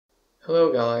Hello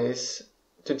guys,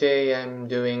 today I'm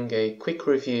doing a quick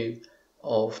review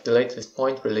of the latest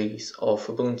point release of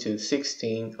Ubuntu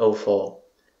 16.04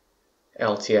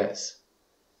 LTS,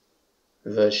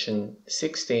 version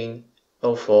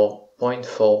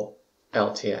 16.04.4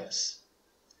 LTS.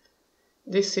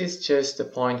 This is just a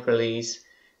point release,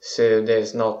 so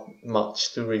there's not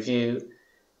much to review,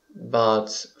 but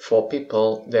for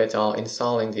people that are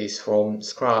installing this from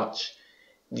scratch,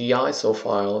 the ISO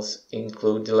files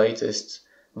include the latest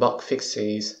bug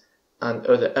fixes and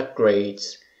other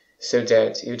upgrades, so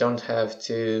that you don't have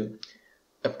to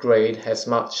upgrade as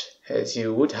much as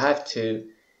you would have to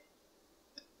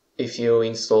if you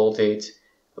installed it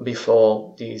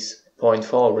before this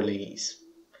 0.4 release.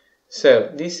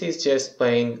 So this is just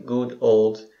plain good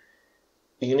old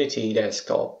Unity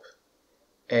desktop,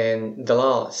 and the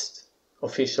last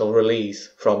official release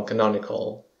from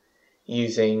Canonical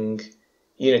using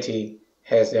Unity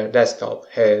as their desktop.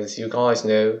 As you guys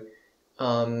know,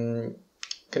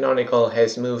 Canonical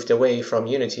has moved away from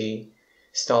Unity,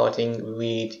 starting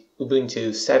with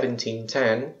Ubuntu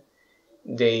 17.10.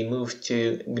 They moved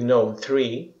to GNOME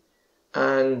 3,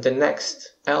 and the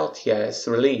next LTS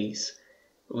release,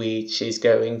 which is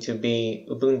going to be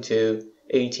Ubuntu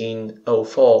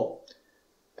 18.04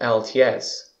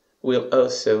 LTS, will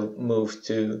also move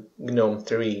to GNOME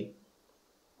 3.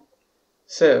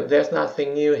 So there's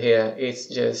nothing new here, it's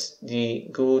just the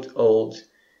good old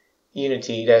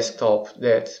Unity desktop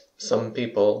that some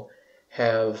people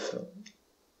have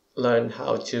learned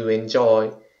how to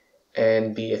enjoy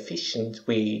and be efficient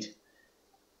with.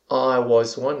 I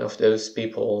was one of those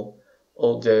people,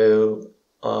 although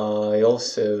I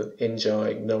also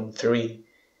enjoy GNOME 3,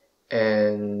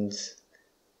 and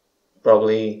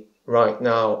probably right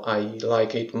now I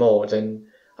like it more than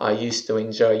I used to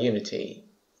enjoy Unity.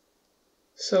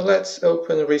 So let's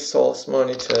open Resource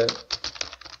Monitor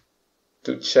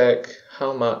to check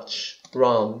how much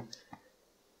RAM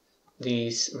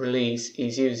this release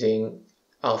is using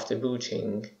after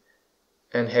booting,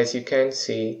 and as you can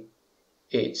see,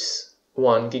 it's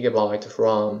 1 GB of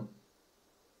RAM.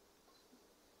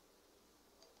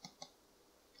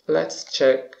 Let's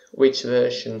check which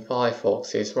version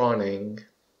Firefox is running.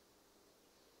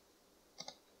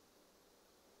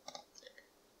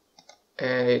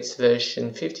 And it's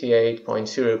version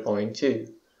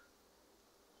 58.0.2.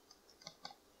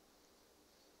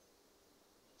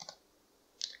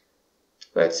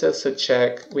 Let's also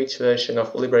check which version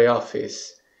of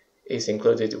LibreOffice is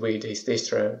included with this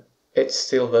distro. It's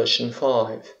still version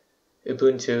 5.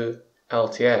 Ubuntu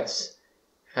LTS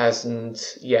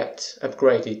hasn't yet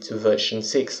upgraded to version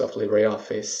 6 of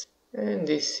LibreOffice. And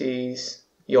this is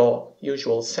your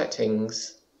usual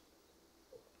settings.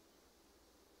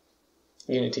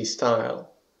 Unity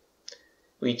style,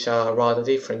 which are rather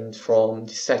different from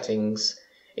the settings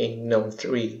in GNOME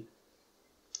 3.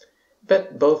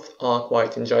 But both are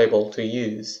quite enjoyable to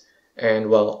use and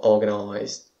well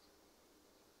organized.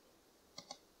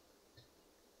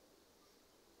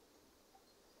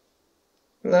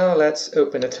 Now let's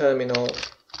open a terminal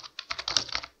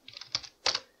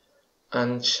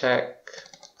and check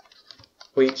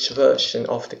which version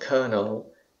of the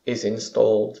kernel is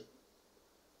installed.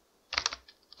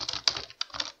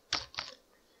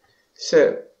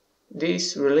 So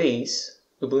this release,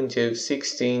 Ubuntu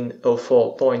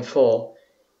 16.04.4,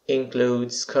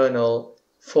 includes kernel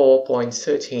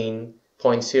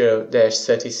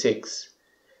 4.13.0-36,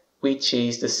 which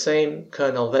is the same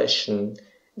kernel version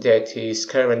that is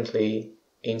currently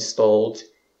installed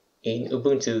in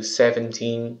Ubuntu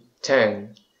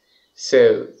 17.10.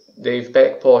 So they've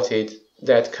backported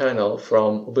that kernel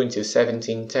from Ubuntu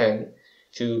 17.10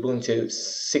 to Ubuntu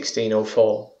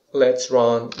 16.04. Let's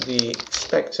run the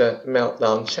Spectre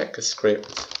Meltdown checker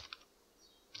script.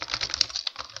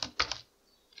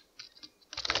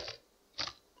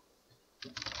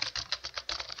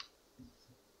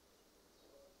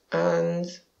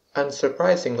 And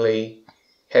unsurprisingly,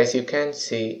 as you can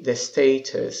see, the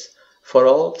status for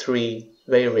all three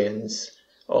variants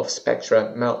of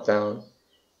Spectre Meltdown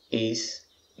is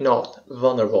not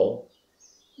vulnerable.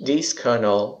 This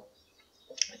kernel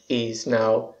is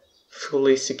now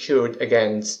fully secured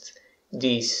against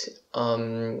these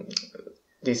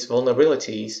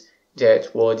vulnerabilities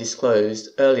that were disclosed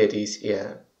earlier this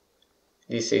year.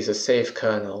 This is a safe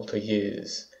kernel to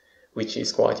use, which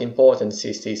is quite important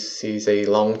since this is a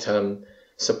long-term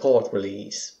support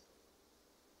release.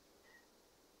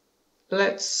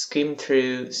 Let's skim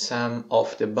through some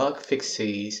of the bug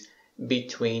fixes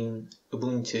between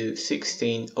Ubuntu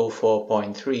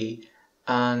 16.04.3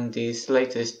 and this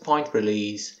latest point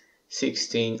release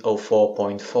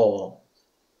 16.04.4.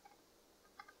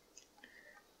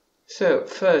 So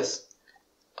first,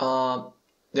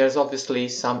 there's obviously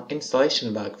some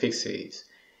installation bug fixes.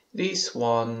 These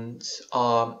ones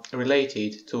are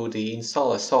related to the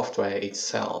installer software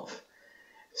itself,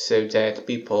 so that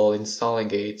people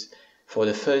installing it for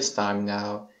the first time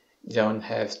now don't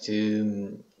have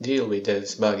to deal with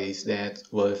those bugs that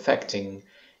were affecting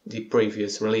the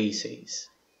previous releases.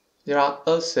 There are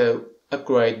also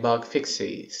upgrade bug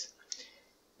fixes.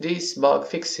 These bug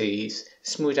fixes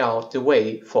smooth out the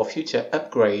way for future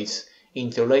upgrades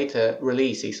into later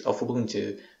releases of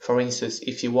Ubuntu. For instance,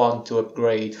 if you want to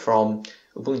upgrade from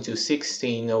Ubuntu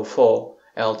 16.04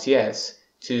 LTS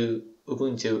to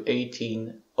Ubuntu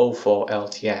 18.04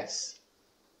 LTS.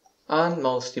 And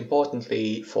most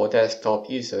importantly for desktop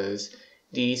users,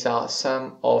 these are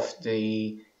some of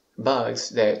the bugs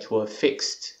that were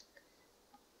fixed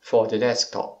for the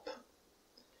desktop.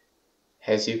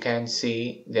 As you can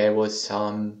see, there was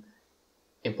some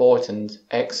important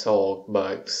Xorg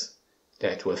bugs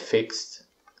that were fixed,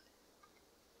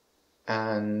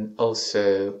 and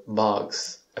also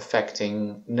bugs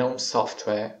affecting GNOME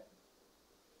software,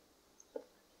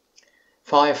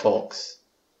 Firefox,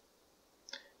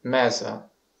 Mesa,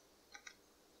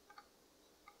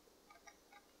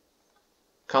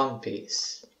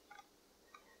 Compiz,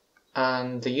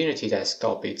 and the Unity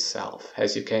desktop itself.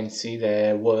 As you can see,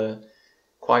 there were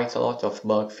quite a lot of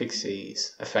bug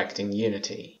fixes affecting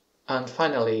Unity. And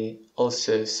finally,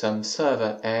 also some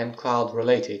server and cloud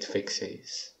related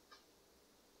fixes.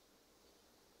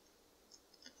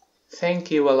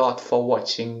 Thank you a lot for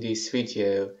watching this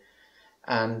video,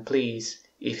 and please,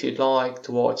 if you'd like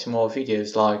to watch more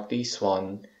videos like this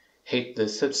one, hit the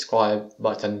subscribe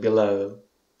button below.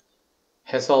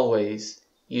 As always,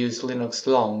 use Linux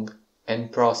long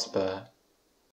and prosper.